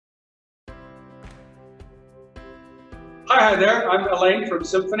Hi there, I'm Elaine from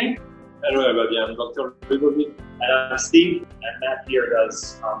Symphony. Hello everybody, I'm Dr. Ludovic. And I'm Steve, and Matt here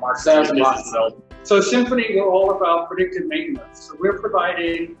does marketing Sales and business development. So Symphony, we're all about predictive maintenance. So we're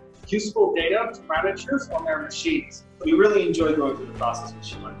providing useful data to managers on their machines. We really enjoy going through the process with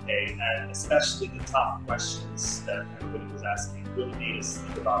G1K, and especially the top questions that everybody was asking really made us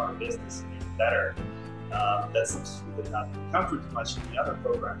think about our business and make it better. That's something we did not encounter too much in the other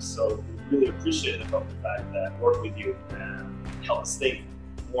programs, so we really appreciate the fact that work with you and help us think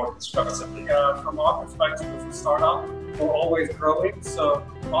more constructively. From our perspective as a startup, we're always growing, so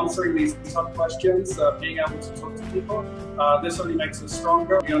answering these tough questions, being able to talk to people, this only makes us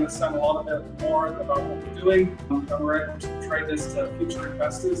stronger. We understand a lot of it more about what we're doing, and we're able to trade this to future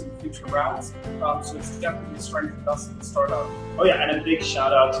investors and future rounds, so it's definitely strengthened us as a startup. Oh yeah, and a big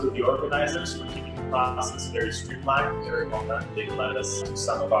shout out to the organizers for keeping the process very streamlined, very well done. They led us to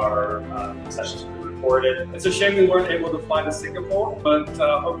some of our sessions we recorded. It's a shame we weren't able to fly to Singapore, but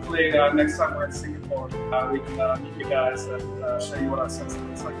hopefully next time we're in Singapore, we can meet you guys and show you what our system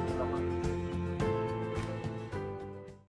looks like.